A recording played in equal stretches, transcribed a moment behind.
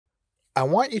I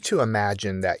want you to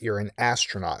imagine that you're an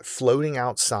astronaut floating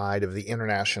outside of the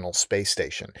International Space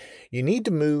Station. You need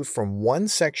to move from one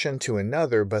section to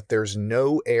another, but there's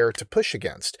no air to push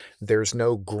against. There's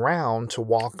no ground to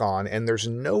walk on, and there's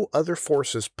no other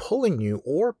forces pulling you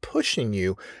or pushing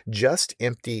you, just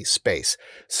empty space.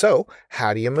 So,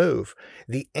 how do you move?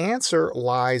 The answer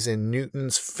lies in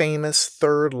Newton's famous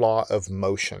third law of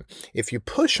motion. If you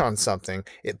push on something,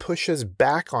 it pushes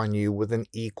back on you with an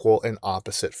equal and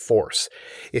opposite force.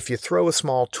 If you throw a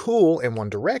small tool in one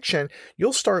direction,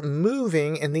 you'll start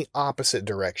moving in the opposite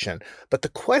direction. But the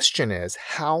question is,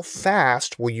 how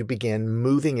fast will you begin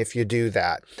moving if you do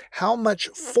that? How much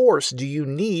force do you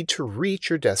need to reach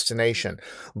your destination?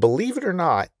 Believe it or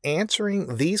not,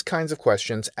 answering these kinds of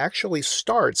questions actually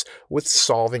starts with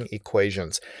solving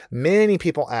equations. Many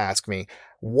people ask me,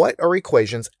 what are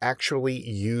equations actually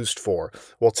used for?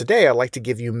 Well, today I'd like to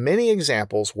give you many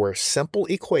examples where simple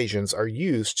equations are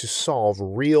used to solve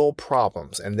real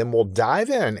problems, and then we'll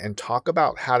dive in and talk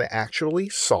about how to actually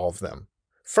solve them.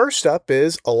 First up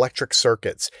is electric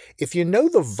circuits. If you know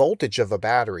the voltage of a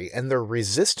battery and the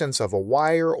resistance of a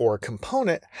wire or a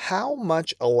component, how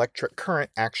much electric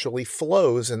current actually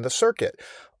flows in the circuit?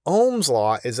 Ohm's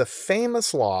law is a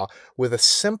famous law with a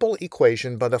simple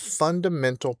equation but a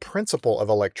fundamental principle of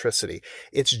electricity.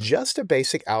 It's just a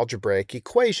basic algebraic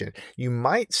equation. You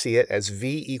might see it as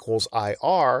V equals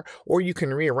IR, or you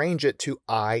can rearrange it to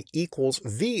I equals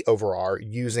V over R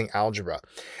using algebra.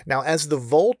 Now, as the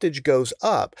voltage goes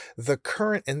up, the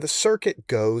current in the circuit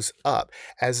goes up.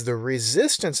 As the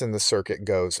resistance in the circuit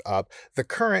goes up, the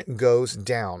current goes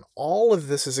down. All of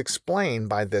this is explained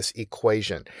by this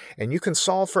equation, and you can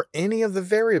solve for any of the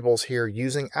variables here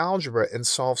using algebra and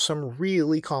solve some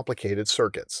really complicated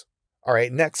circuits. All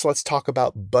right, next let's talk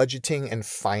about budgeting and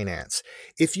finance.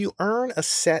 If you earn a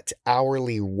set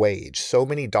hourly wage, so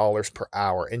many dollars per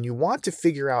hour, and you want to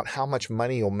figure out how much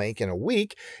money you'll make in a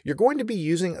week, you're going to be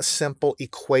using a simple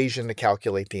equation to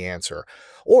calculate the answer.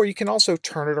 Or you can also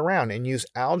turn it around and use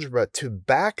algebra to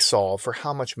back solve for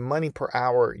how much money per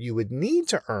hour you would need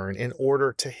to earn in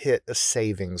order to hit a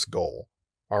savings goal.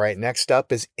 All right, next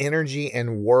up is energy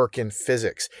and work in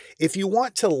physics. If you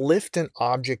want to lift an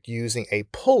object using a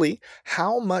pulley,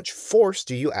 how much force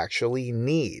do you actually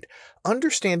need?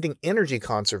 Understanding energy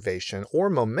conservation or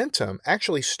momentum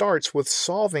actually starts with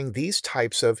solving these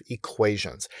types of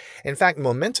equations. In fact,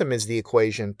 momentum is the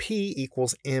equation P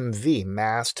equals mv,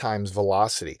 mass times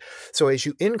velocity. So as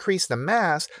you increase the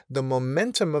mass, the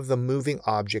momentum of the moving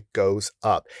object goes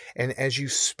up. And as you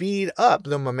speed up,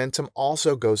 the momentum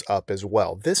also goes up as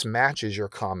well. This matches your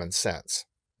common sense.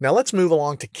 Now let's move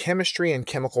along to chemistry and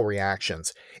chemical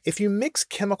reactions. If you mix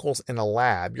chemicals in a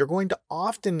lab, you're going to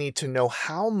often need to know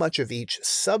how much of each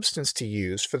substance to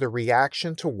use for the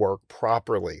reaction to work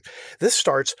properly. This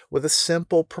starts with a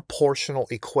simple proportional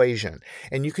equation,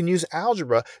 and you can use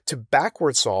algebra to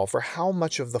backward solve for how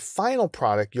much of the final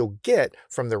product you'll get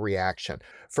from the reaction.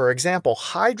 For example,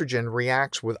 hydrogen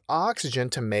reacts with oxygen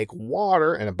to make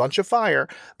water and a bunch of fire,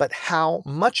 but how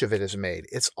much of it is made?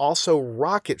 It's also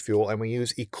rocket fuel, and we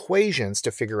use equations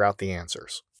to figure out the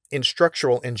answers. In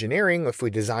structural engineering, if we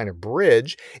design a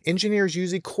bridge, engineers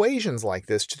use equations like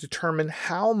this to determine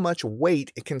how much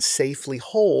weight it can safely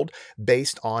hold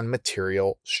based on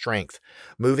material strength.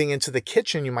 Moving into the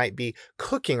kitchen, you might be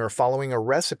cooking or following a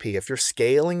recipe. If you're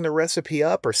scaling the recipe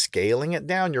up or scaling it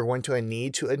down, you're going to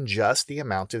need to adjust the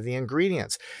amount of the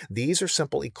ingredients. These are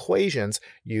simple equations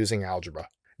using algebra.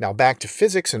 Now back to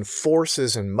physics and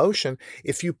forces and motion.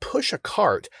 If you push a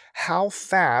cart, how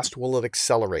fast will it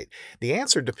accelerate? The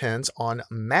answer depends on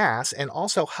mass and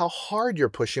also how hard you're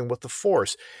pushing with the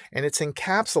force. And it's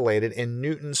encapsulated in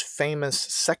Newton's famous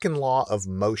second law of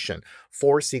motion.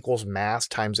 Force equals mass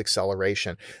times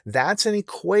acceleration. That's an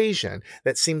equation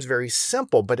that seems very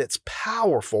simple, but it's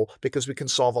powerful because we can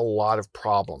solve a lot of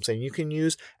problems. And you can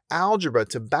use algebra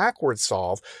to backward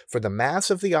solve for the mass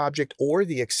of the object or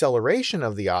the acceleration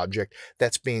of the object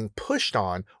that's being pushed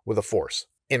on with a force.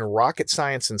 In rocket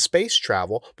science and space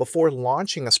travel, before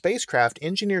launching a spacecraft,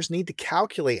 engineers need to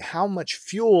calculate how much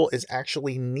fuel is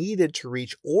actually needed to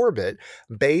reach orbit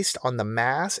based on the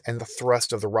mass and the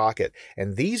thrust of the rocket.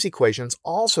 And these equations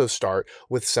also start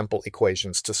with simple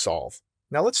equations to solve.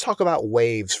 Now let's talk about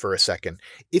waves for a second.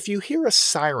 If you hear a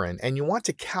siren and you want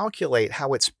to calculate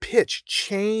how its pitch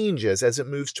changes as it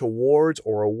moves towards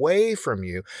or away from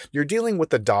you, you're dealing with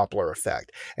the Doppler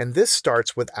effect. And this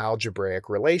starts with algebraic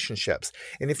relationships.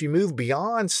 And if you move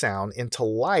beyond sound into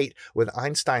light with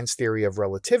Einstein's theory of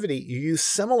relativity, you use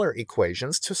similar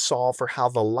equations to solve for how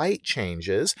the light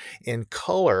changes in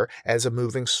color as a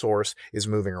moving source is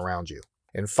moving around you.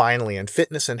 And finally, in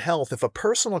fitness and health, if a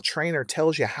personal trainer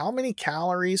tells you how many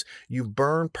calories you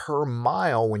burn per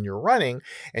mile when you're running,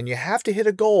 and you have to hit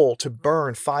a goal to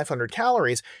burn 500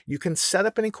 calories, you can set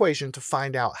up an equation to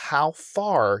find out how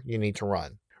far you need to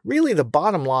run. Really, the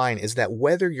bottom line is that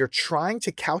whether you're trying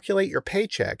to calculate your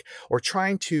paycheck or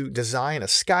trying to design a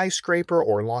skyscraper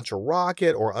or launch a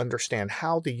rocket or understand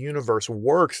how the universe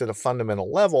works at a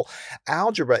fundamental level,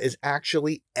 algebra is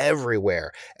actually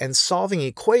everywhere, and solving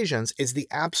equations is the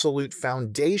absolute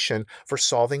foundation for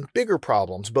solving bigger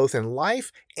problems, both in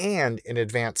life and in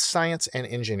advanced science and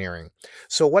engineering.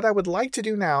 So what I would like to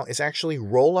do now is actually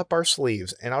roll up our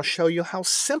sleeves, and I'll show you how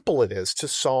simple it is to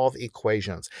solve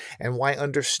equations and why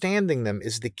understanding them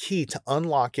is the key to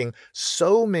unlocking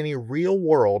so many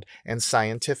real-world and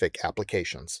scientific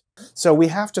applications. So we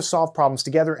have to solve problems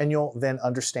together, and you'll then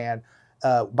understand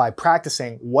by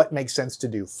practicing what makes sense to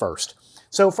do first.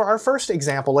 So for our first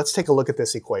example, let's take a look at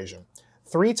this equation.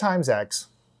 3 times x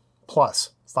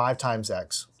plus 5 times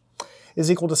x is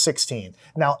equal to 16.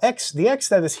 Now the x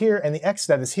that is here and the x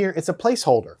that is here, it's a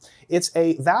placeholder. It's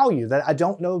a value that I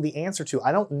don't know the answer to.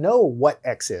 I don't know what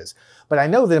x is, but I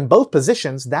know that in both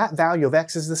positions, that value of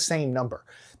x is the same number.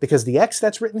 Because the x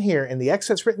that's written here and the x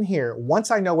that's written here,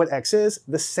 once I know what x is,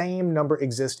 the same number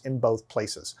exists in both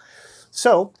places.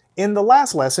 So in the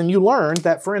last lesson, you learned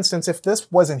that, for instance, if this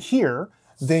wasn't here,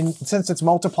 then since it's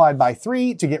multiplied by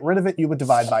 3, to get rid of it, you would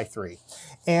divide by 3.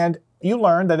 And you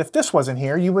learned that if this wasn't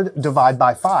here, you would divide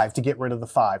by 5 to get rid of the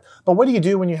 5. But what do you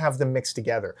do when you have them mixed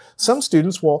together? Some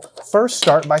students will first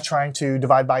start by trying to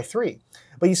divide by 3.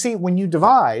 But you see, when you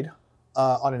divide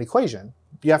on an equation,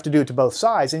 you have to do it to both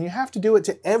sides, and you have to do it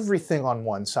to everything on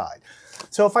one side.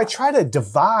 So if I try to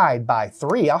divide by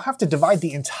 3, I'll have to divide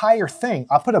the entire thing.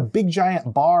 I'll put a big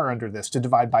giant bar under this to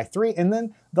divide by 3, and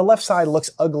then the left side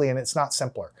looks ugly and it's not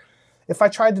simpler. If I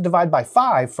tried to divide by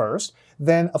 5 first,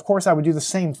 then of course I would do the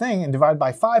same thing and divide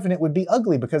by 5, and it would be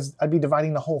ugly because I'd be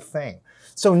dividing the whole thing.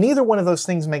 So neither one of those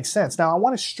things makes sense. Now I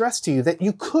want to stress to you that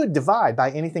you could divide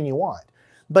by anything you want,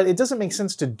 but it doesn't make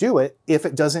sense to do it if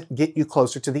it doesn't get you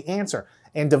closer to the answer.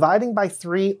 And dividing by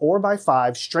 3 or by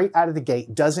 5 straight out of the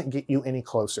gate doesn't get you any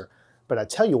closer. But I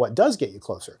tell you what does get you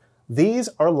closer. These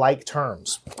are like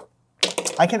terms.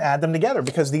 I can add them together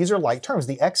because these are like terms.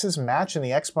 The x's match and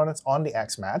the exponents on the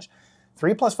x match.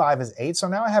 3 plus 5 is 8, so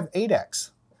now I have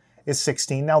 8x is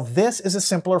 16. Now this is a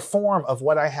simpler form of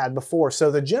what I had before.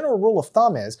 So the general rule of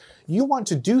thumb is you want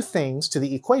to do things to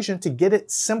the equation to get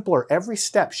it simpler. Every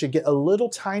step should get a little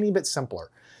tiny bit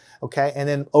simpler. Okay, and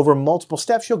then over multiple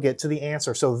steps, you'll get to the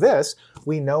answer. So this,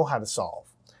 we know how to solve.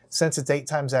 Since it's 8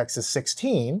 times x is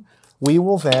 16, we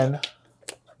will then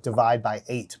divide by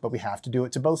 8, but we have to do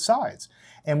it to both sides.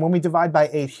 And when we divide by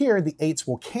 8 here, the 8's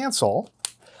will cancel.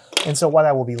 And so what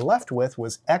I will be left with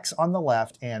was x on the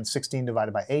left, and 16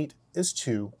 divided by 8 is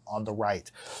 2 on the right.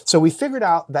 So we figured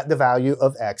out that the value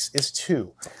of x is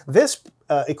 2. This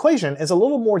equation is a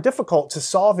little more difficult to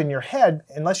solve in your head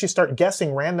unless you start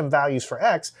guessing random values for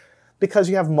x,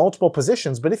 because you have multiple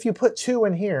positions. But if you put 2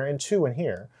 in here and 2 in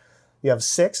here, you have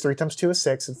 6, 3 times 2 is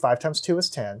 6, and 5 times 2 is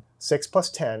 10. 6 plus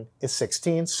 10 is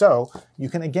 16. So you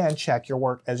can again check your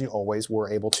work as you always were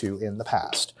able to in the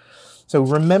past. So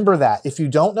remember that. If you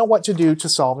don't know what to do to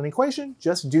solve an equation,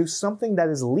 just do something that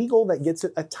is legal that gets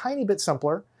it a tiny bit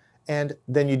simpler, and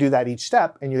then you do that each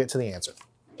step and you get to the answer.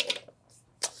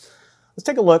 Let's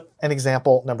take a look at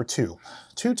example number 2.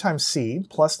 2 times c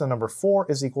plus the number 4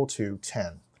 is equal to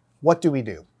 10. What do we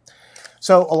do?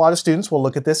 So a lot of students will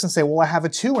look at this and say, well, I have a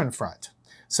 2 in front.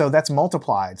 So that's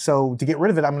multiplied. So to get rid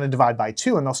of it, I'm going to divide by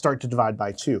 2, and they'll start to divide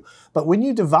by 2. But when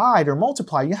you divide or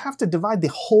multiply, you have to divide the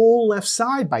whole left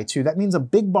side by 2. That means a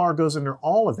big bar goes under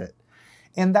all of it.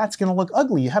 And that's going to look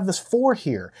ugly. You have this 4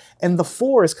 here, and the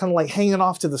 4 is kind of like hanging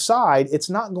off to the side. It's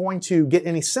not going to get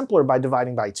any simpler by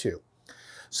dividing by 2.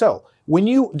 So when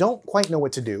you don't quite know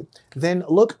what to do, then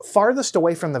look farthest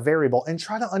away from the variable and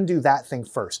try to undo that thing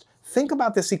first. Think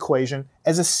about this equation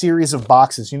as a series of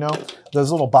boxes. You know, those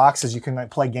little boxes you can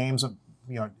like play games,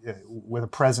 with a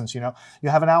presence. You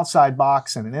have an outside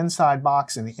box and an inside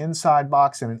box and the inside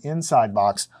box and an inside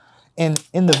box. And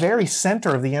in the very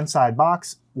center of the inside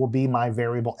box will be my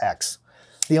variable x.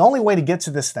 The only way to get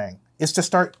to this thing is to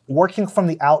start working from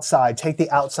the outside, take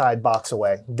the outside box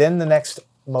away, then the next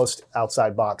most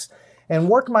outside box, and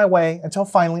work my way until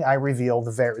finally I reveal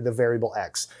the variable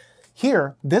x.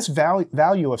 Here, this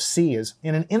value of c is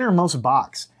in an innermost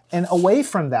box, and away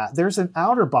from that, there's an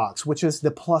outer box, which is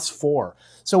the plus 4.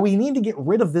 So we need to get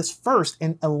rid of this first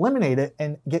and eliminate it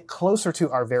and get closer to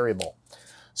our variable.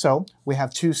 So we have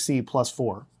 2c plus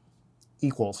 4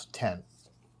 equals 10.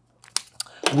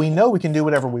 we know we can do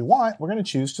whatever we want. We're going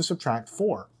to choose to subtract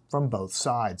 4 from both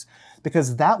sides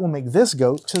because that will make this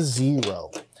go to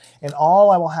 0. And all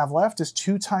I will have left is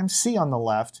 2 times c on the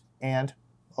left and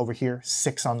over here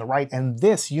 6 on the right. And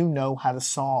this you know how to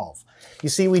solve. You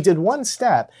see, we did one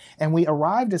step and we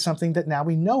arrived at something that now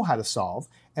we know how to solve.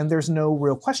 And there's no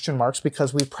real question marks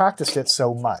because we practiced it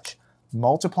so much.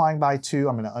 Multiplying by 2,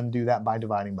 I'm going to undo that by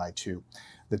dividing by 2.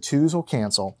 The 2's will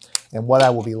cancel. And what I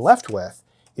will be left with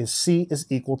is c is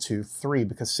equal to 3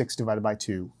 because 6 divided by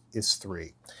 2 is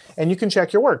 3. And you can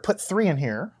check your work. Put 3 in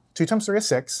here. 2 times 3 is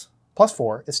 6, plus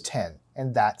 4 is 10.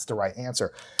 And that's the right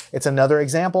answer. It's another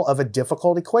example of a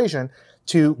difficult equation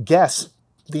to guess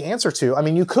the answer to. I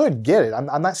mean, you could get it.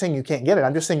 I'm not saying you can't get it.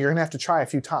 I'm just saying you're going to have to try a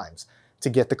few times to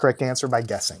get the correct answer by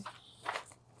guessing.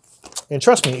 And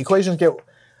trust me, equations get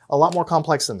a lot more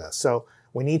complex than this. So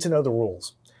we need to know the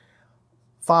rules.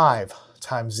 5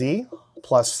 times z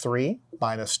plus 3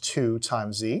 minus 2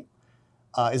 times z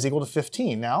is equal to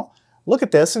 15. Now, look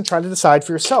at this and try to decide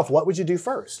for yourself. What would you do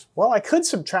first? Well, I could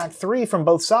subtract 3 from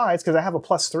both sides because I have a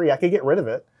plus 3. I could get rid of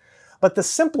it. But the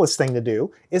simplest thing to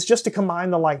do is just to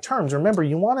combine the like terms. Remember,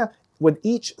 you want to, with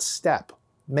each step,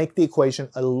 make the equation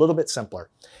a little bit simpler.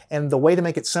 And the way to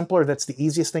make it simpler, that's the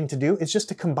easiest thing to do, is just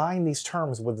to combine these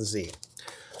terms with the z.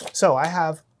 So I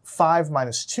have 5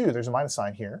 minus 2. There's a minus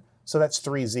sign here. So that's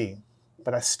 3z.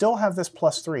 But I still have this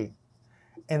plus 3.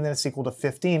 And then it's equal to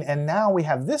 15. And now we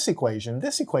have this equation.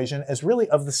 This equation is really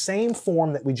of the same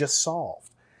form that we just solved.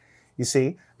 You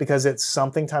see? Because it's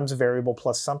something times a variable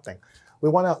plus something. We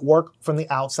want to work from the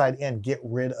outside in, get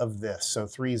rid of this. So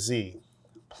 3z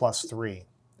plus 3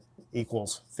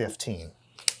 equals 15.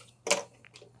 We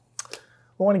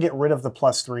want to get rid of the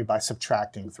plus 3 by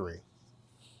subtracting 3.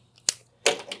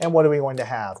 And what are we going to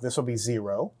have? This will be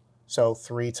 0. So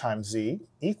 3 times z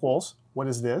equals, what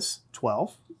is this?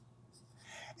 12.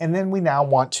 And then we now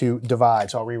want to divide.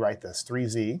 So I'll rewrite this.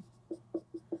 3z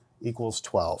equals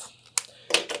 12.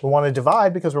 We want to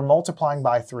divide because we're multiplying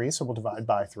by 3, so we'll divide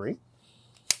by 3.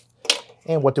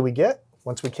 And what do we get?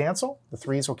 Once we cancel, the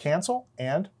 3's will cancel,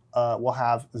 and we'll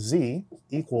have z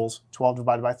equals 12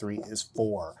 divided by 3 is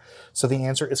 4. So the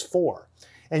answer is 4.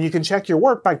 And you can check your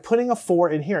work by putting a 4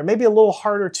 in here. It may be a little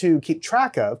harder to keep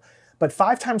track of, but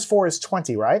 5 times 4 is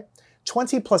 20, right?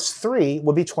 20 plus 3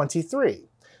 will be 23.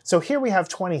 So here we have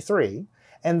 23,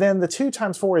 and then the 2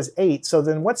 times 4 is 8, so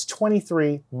then what's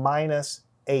 23 minus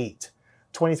 8?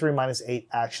 23 minus 8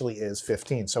 actually is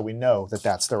 15, so we know that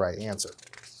that's the right answer.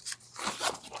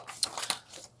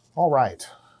 All right,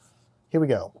 here we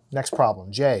go. Next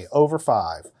problem, j over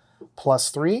 5 plus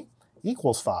 3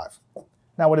 equals 5.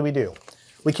 Now what do?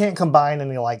 We can't combine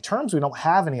any like terms. We don't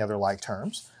have any other like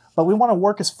terms, but we want to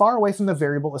work as far away from the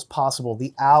variable as possible,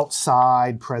 the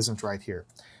outside present right here.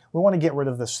 We want to get rid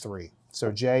of this 3.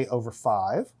 So j over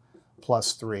 5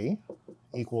 plus 3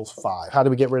 equals 5. How do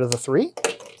we get rid of the 3?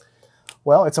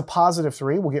 Well, it's a positive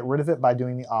 3. We'll get rid of it by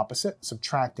doing the opposite,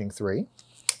 subtracting 3.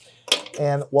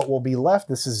 And what will be left,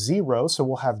 this is 0, so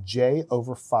we'll have j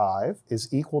over 5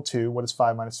 is equal to, what is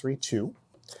 5 minus 3? 2.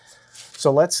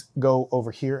 So let's go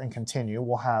over here and continue.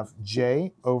 We'll have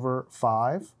j over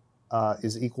 5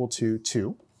 is equal to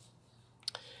 2.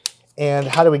 And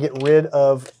how do we get rid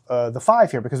of the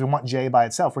 5 here? Because we want j by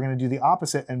itself. We're going to do the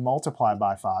opposite and multiply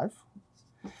by 5.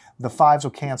 The 5's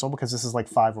will cancel because this is like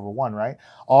 5 over 1, right?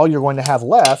 All you're going to have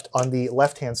left on the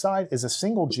left-hand side is a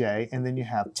single j, and then you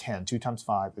have 10. 2 times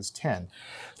 5 is 10.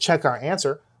 Check our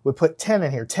answer. We put 10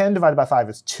 in here. 10 divided by 5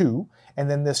 is 2, and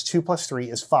then this 2 plus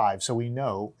 3 is 5, so we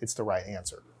know it's the right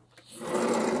answer.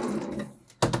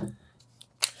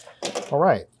 All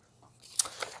right.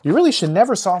 You really should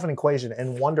never solve an equation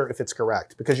and wonder if it's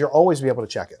correct, because you'll always be able to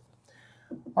check it.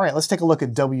 All right, let's take a look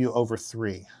at w over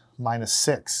 3. Minus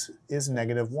 6 is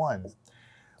negative 1.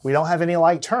 We don't have any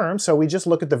like terms, so we just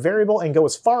look at the variable and go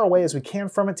as far away as we can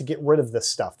from it to get rid of this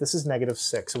stuff. This is negative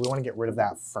 6, so we want to get rid of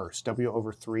that first. W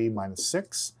over 3 minus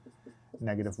 6,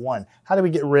 negative 1. How do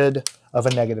we get rid of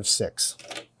a negative 6?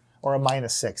 Or a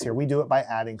minus 6 here? We do it by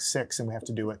adding 6, and we have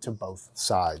to do it to both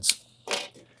sides.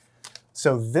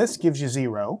 So this gives you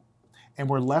 0, and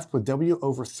we're left with w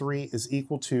over 3 is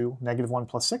equal to negative 1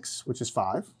 plus 6, which is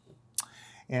 5.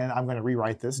 And I'm going to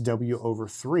rewrite this. W over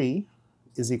 3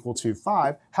 is equal to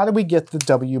 5. How do we get the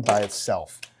w by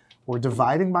itself? We're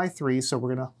dividing by 3, so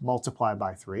we're going to multiply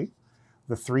by 3.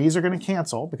 The 3's are going to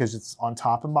cancel because it's on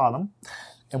top and bottom.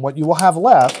 And what you will have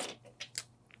left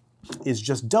is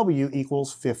just w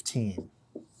equals 15.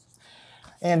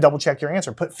 And double check your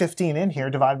answer. Put 15 in here,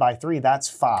 divide by 3, that's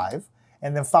 5.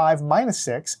 And then 5 minus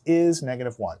 6 is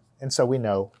negative 1. And so we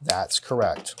know that's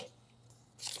correct.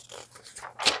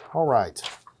 All right.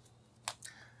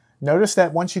 Notice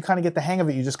that once you kind of get the hang of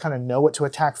it, you just kind of know what to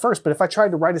attack first. But if I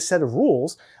tried to write a set of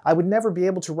rules, I would never be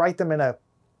able to write them in a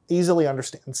easily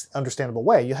understandable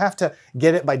way. You have to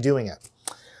get it by doing it.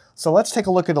 So let's take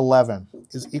a look at 11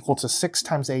 is equal to 6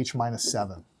 times h minus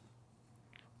 7.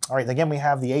 All right, again, we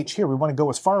have the h here. We want to go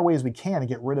as far away as we can to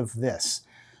get rid of this.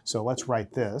 So let's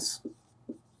write this.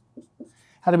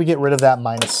 How do we get rid of that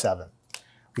minus 7?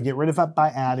 We get rid of it by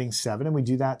adding 7, and we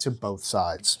do that to both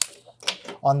sides.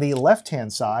 On the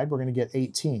left-hand side, we're going to get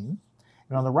 18.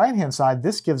 And on the right-hand side,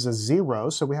 this gives us 0,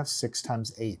 so we have 6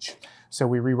 times h. So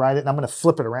we rewrite it, and I'm going to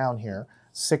flip it around here.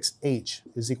 6h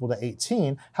is equal to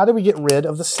 18. How do we get rid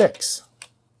of the 6?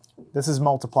 This is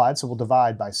multiplied, so we'll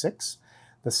divide by 6.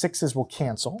 The 6's will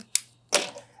cancel.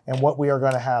 And what we are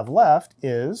going to have left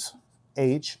is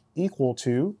h equal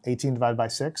to 18 divided by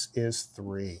 6 is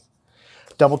 3.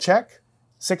 Double check.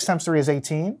 6 times 3 is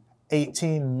 18.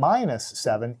 18 minus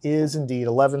 7 is indeed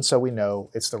 11, so we know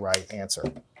it's the right answer.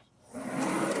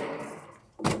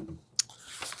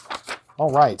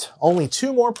 All right, only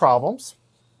 2 more problems.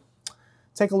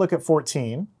 Take a look at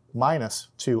 14 minus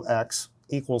 2x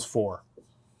equals 4.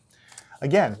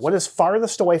 Again, what is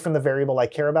farthest away from the variable I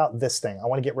care about? This thing. I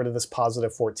want to get rid of this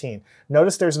positive 14.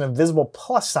 Notice there's an invisible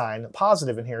plus sign,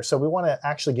 positive in here, so we want to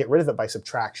actually get rid of it by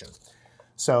subtraction.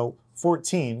 So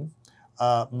 14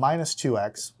 minus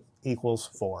 2x equals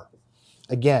 4.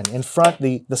 Again, in front,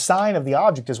 the sign of the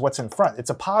object is what's in front. It's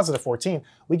a positive 14.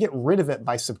 We get rid of it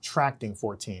by subtracting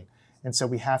 14. And so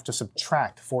we have to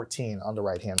subtract 14 on the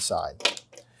right-hand side.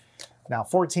 Now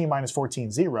 14 minus 14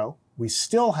 is 0. We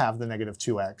still have the negative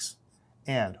 2x.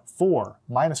 And 4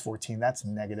 minus 14, that's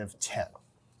negative 10.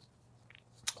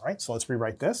 All right, so let's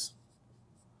rewrite this.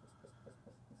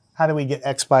 How do we get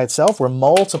x by itself? We're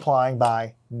multiplying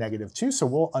by negative 2, so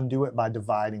we'll undo it by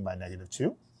dividing by negative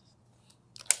 2.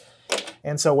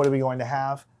 And so what are we going to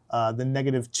have? The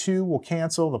negative 2 will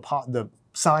cancel. The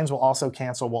signs will also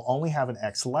cancel. We'll only have an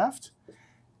x left.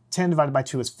 10 divided by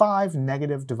 2 is 5.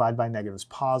 Negative divided by negative is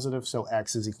positive, so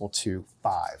x is equal to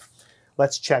 5.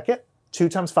 Let's check it. 2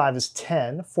 times 5 is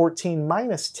 10. 14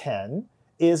 minus 10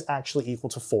 is actually equal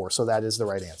to 4, so that is the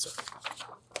right answer.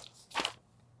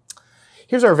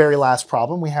 Here's our very last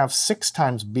problem. We have 6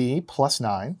 times b plus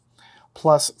 9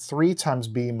 plus 3 times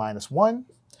b minus 1,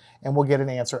 and we'll get an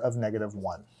answer of negative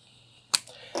 1.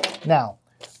 Now,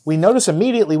 we notice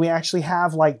immediately we actually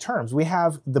have like terms. We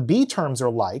have the b terms are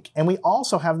like, and we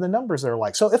also have the numbers that are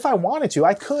like. So if I wanted to,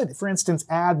 I could, for instance,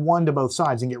 add 1 to both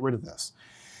sides and get rid of this.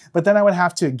 But then I would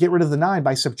have to get rid of the 9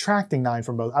 by subtracting 9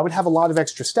 from both. I would have a lot of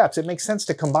extra steps. It makes sense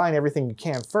to combine everything you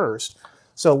can first.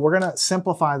 So we're going to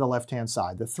simplify the left-hand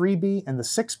side. The 3b and the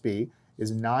 6b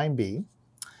is 9b.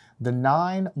 The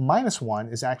 9 minus 1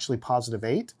 is actually positive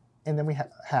 8. And then we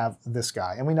have this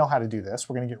guy. And we know how to do this.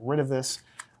 We're going to get rid of this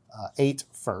 8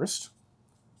 first.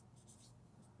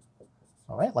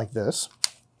 All right, like this.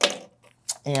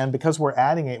 And because we're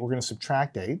adding 8, we're going to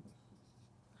subtract 8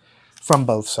 from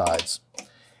both sides.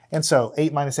 And so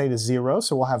 8 minus 8 is 0,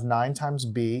 so we'll have 9 times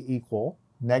b equal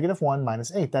negative 1 minus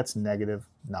 8. That's negative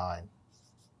 9.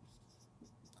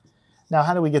 Now,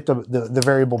 how do we get the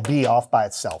variable b off by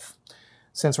itself?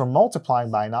 Since we're multiplying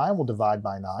by 9, we'll divide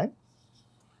by 9.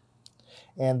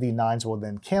 And the 9s will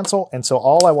then cancel. And so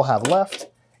all I will have left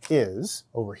is,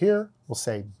 over here, we'll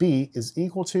say b is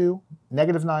equal to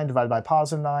negative 9 divided by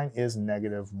positive 9 is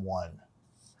negative 1.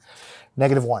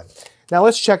 Negative 1. Now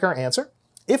let's check our answer.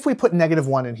 If we put negative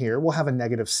 1 in here, we'll have a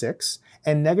negative 6,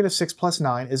 and negative 6 plus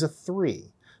 9 is a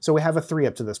 3. So we have a 3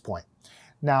 up to this point.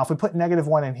 Now, if we put negative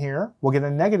 1 in here, we'll get a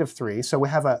negative 3. So we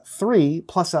have a 3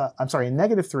 plus a, a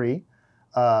negative 3.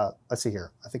 Let's see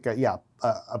here. I think,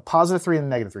 a positive 3 and a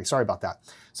negative 3. Sorry about that.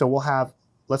 So we'll have,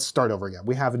 let's start over again.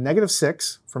 We have a negative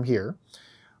 6 from here.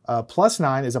 Plus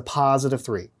 9 is a positive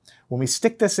 3. When we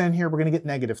stick this in here, we're going to get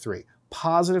negative 3.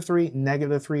 Positive 3,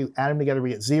 negative 3, add them together,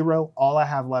 we get 0. All I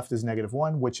have left is negative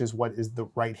 1, which is what is the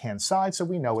right-hand side, so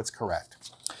we know it's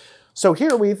correct. So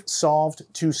here we've solved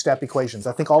 2-step equations.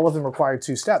 I think all of them require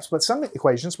 2 steps, but some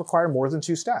equations require more than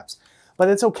 2 steps. But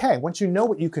it's okay. Once you know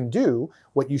what you can do,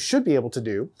 what you should be able to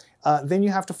do, then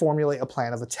you have to formulate a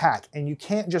plan of attack. And you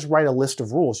can't just write a list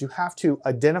of rules. You have to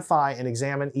identify and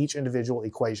examine each individual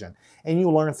equation. And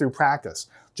you learn through practice.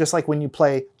 Just like when you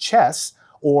play chess,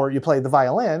 or you play the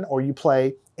violin, or you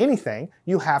play anything,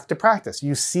 you have to practice.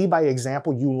 You see by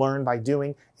example, you learn by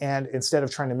doing, and instead of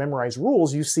trying to memorize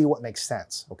rules, you see what makes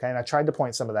sense, okay? And I tried to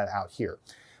point some of that out here.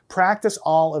 Practice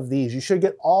all of these. You should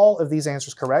get all of these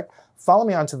answers correct. Follow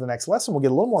me on to the next lesson. We'll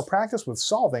get a little more practice with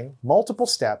solving multiple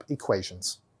step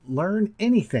equations. Learn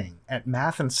anything at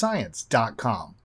mathandscience.com.